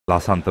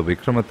Lasantha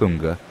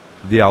Wickrematunge,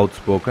 the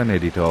outspoken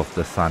editor of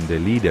the Sunday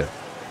Leader,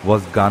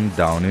 was gunned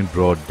down in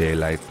broad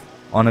daylight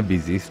on a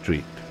busy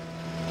street.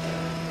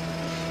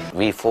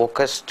 We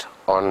focused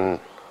on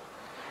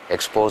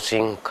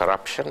exposing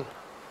corruption,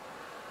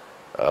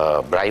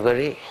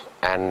 bribery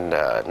and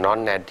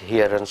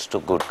non-adherence to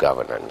good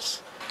governance.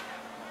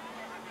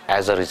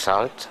 As a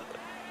result,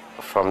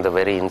 from the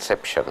very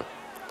inception,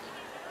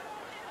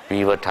 we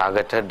were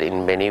targeted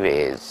in many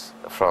ways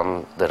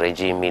from the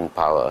regime in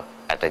power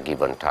at a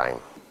given time.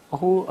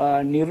 ඔහු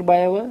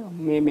නිර්භයව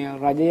මේ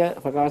රජය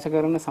ප්‍රකාශ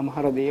කරන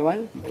සමහර දේවල්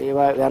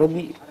ඒවා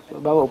වැරදි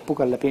බව ඔප්පු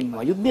කරලා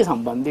පෙන්නනවා. යුද්ධය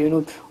සම්බන්ධ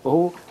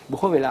ඔහු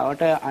බොහෝ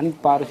වෙලාවට අනිත්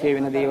පාර්ශ්වයේ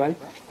වෙන දේවල්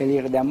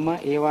එළියට දැම්මා.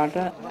 ඒවට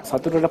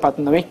සතුටටපත්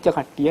නොවෙච්ච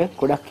කට්ටිය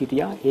ගොඩක්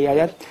හිටියා. ඒ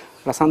අයත්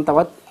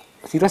ලසන්තවත්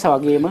සිරස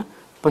වගේම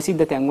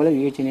ප්‍රසිද්ධ තැන්වල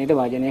විවේචනයට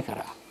වාජනය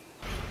කරා.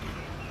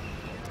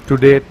 To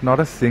date, not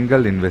a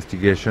single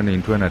investigation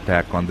into an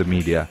attack on the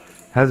media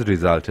has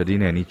resulted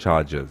in any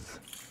charges.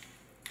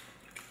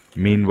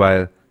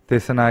 Meanwhile,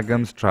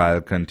 Thesanagam's trial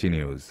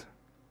continues.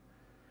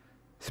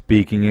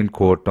 Speaking in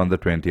court on the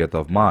 20th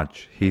of March,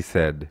 he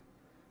said,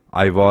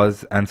 "I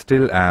was and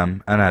still am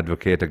an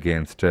advocate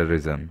against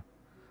terrorism.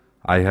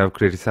 I have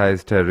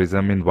criticized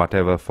terrorism in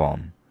whatever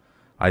form.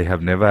 I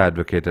have never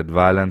advocated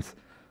violence.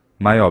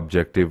 My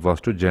objective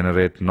was to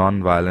generate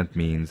non-violent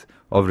means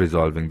of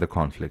resolving the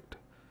conflict.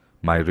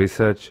 My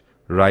research,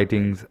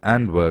 writings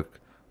and work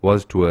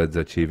was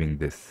towards achieving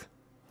this."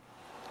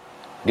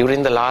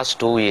 During the last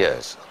 2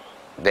 years,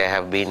 there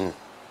have been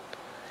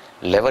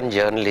 11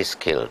 journalists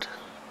killed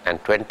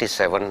and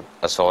 27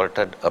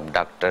 assaulted,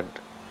 abducted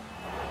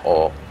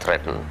or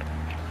threatened.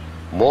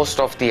 Most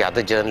of the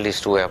other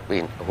journalists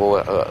who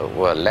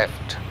were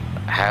left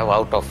have,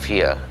 out of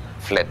fear,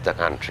 fled the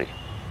country.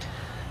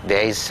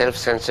 There is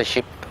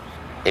self-censorship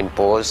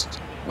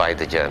imposed by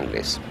the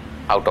journalists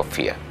out of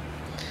fear.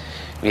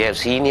 We have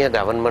senior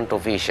government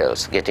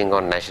officials getting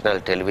on national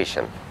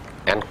television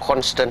and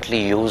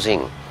constantly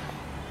using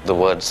the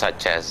words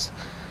such as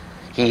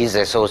 "he is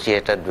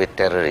associated with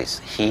terrorists,"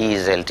 "he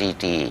is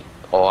LTTE"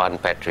 or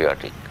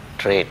 "unpatriotic,"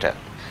 "traitor,"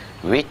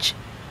 which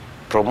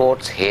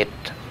promotes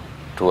hate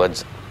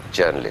towards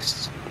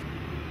journalists.